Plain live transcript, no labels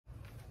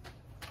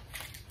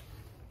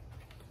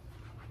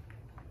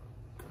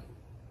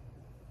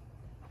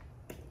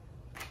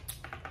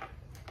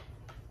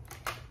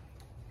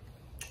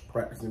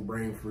practicing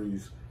brain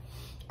freeze.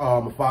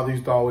 My father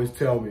used to always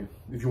tell me,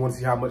 if you want to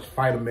see how much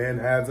fight a man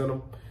has in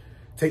him,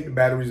 take the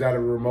batteries out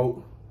of the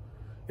remote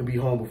and be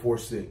home before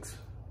 6.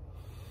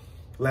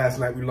 Last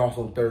night we lost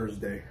on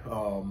Thursday.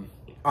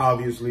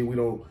 Obviously we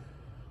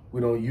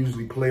don't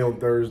usually play on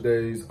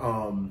Thursdays,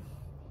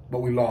 but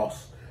we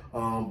lost.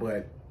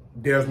 But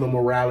there's no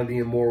morality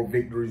in moral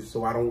victories,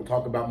 so I don't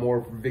talk about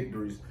moral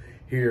victories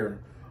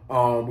here.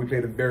 We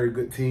played a very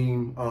good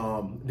team.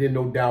 Didn't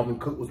know Dalvin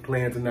Cook was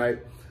playing tonight.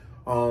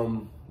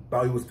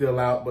 Thought he was still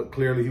out, but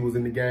clearly he was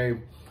in the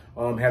game.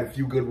 Had a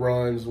few good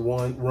runs.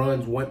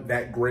 Runs weren't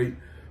that great,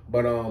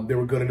 but they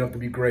were good enough to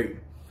be great.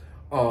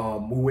 We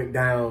went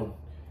down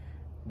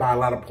by a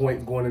lot of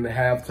points going into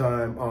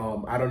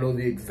halftime. I don't know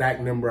the exact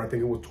number. I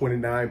think it was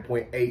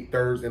 29.8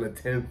 thirds and a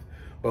tenth,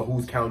 but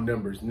who's counting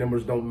numbers?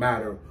 Numbers don't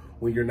matter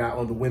when you're not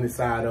on the winning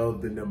side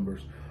of the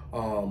numbers.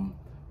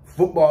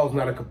 Football is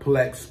not a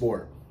complex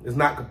sport. It's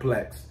not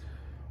complex,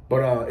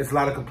 but it's a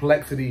lot of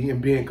complexity in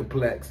being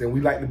complex, and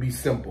we like to be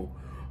simple.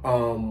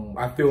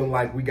 I feel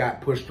like we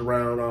got pushed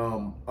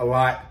around a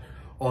lot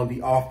on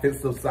the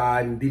offensive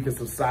side and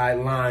defensive side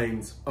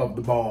lines of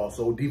the ball.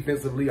 So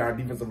defensively, our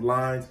defensive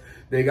lines,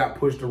 they got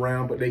pushed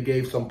around, but they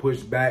gave some push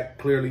back.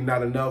 Clearly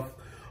not enough.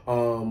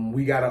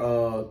 We got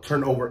to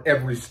turn over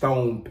every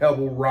stone,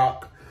 pebble,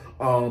 rock,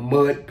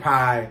 mud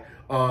pie,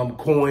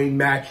 coin,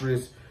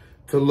 mattress,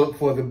 to look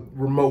for the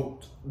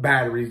remote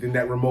batteries in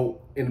that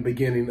remote in the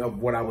beginning of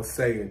what I was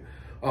saying.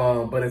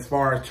 But as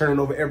far as turning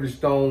over every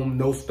stone,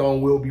 no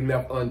stone will be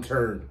left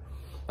unturned,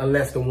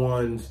 unless the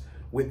ones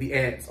with the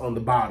ants on the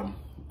bottom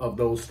of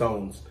those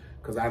stones,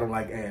 because I don't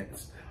like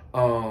ants.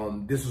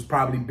 This was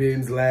probably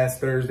Ben's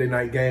last Thursday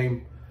night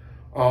game.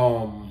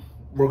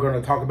 We're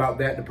going to talk about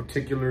that, the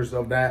particulars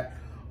of that,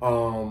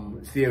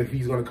 see if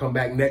he's going to come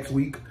back next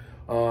week.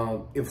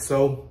 If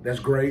so, that's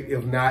great.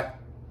 If not,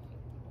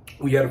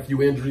 we had a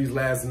few injuries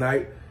last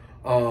night.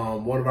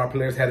 One of our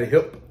players had a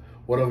hip.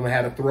 One of them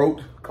had a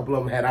throat. A couple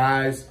of them had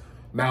eyes,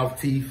 mouth,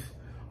 teeth.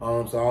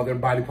 So all their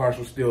body parts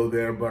were still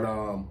there. But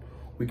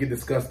we can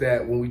discuss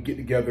that when we get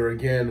together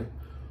again.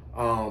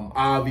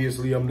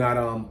 Obviously, I'm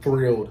not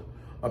thrilled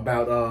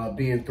about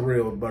being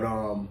thrilled. But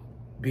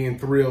being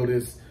thrilled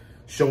is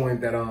showing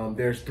that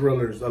there's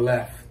thrillers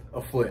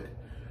afoot.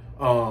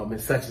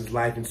 And such is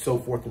life and so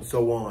forth and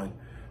so on.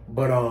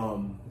 But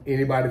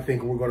anybody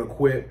thinking we're going to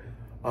quit,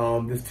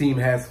 this team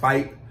has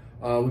fight.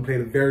 We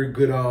played a very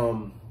good,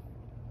 hold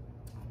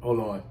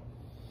on.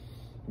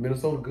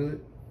 Minnesota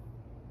good?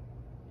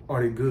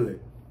 Are they good?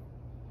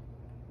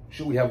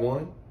 Should we have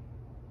won?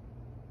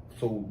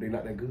 So they're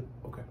not that good?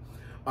 Okay.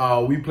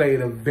 We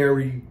played a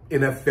very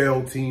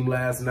NFL team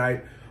last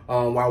night.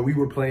 While we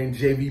were playing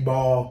JV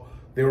ball,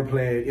 they were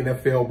playing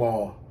NFL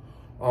ball.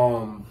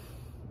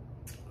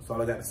 That's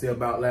all I got to say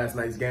about last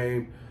night's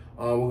game.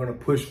 We're going to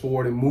push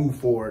forward and move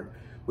forward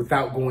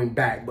without going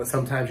back. But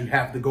sometimes you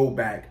have to go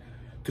back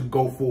to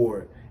go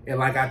forward. And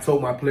like I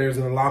told my players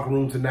in the locker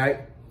room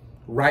tonight,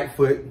 right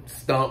foot,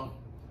 stump.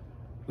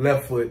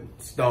 Left foot,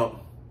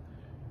 stump.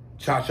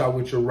 Cha-cha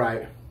with your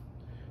right.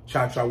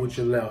 Cha-cha with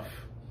your left.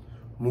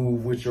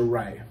 Move with your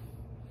right.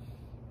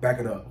 Back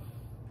it up.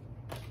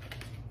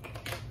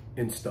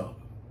 And stump.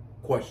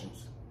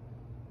 Questions?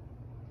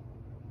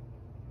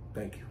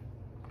 Thank you.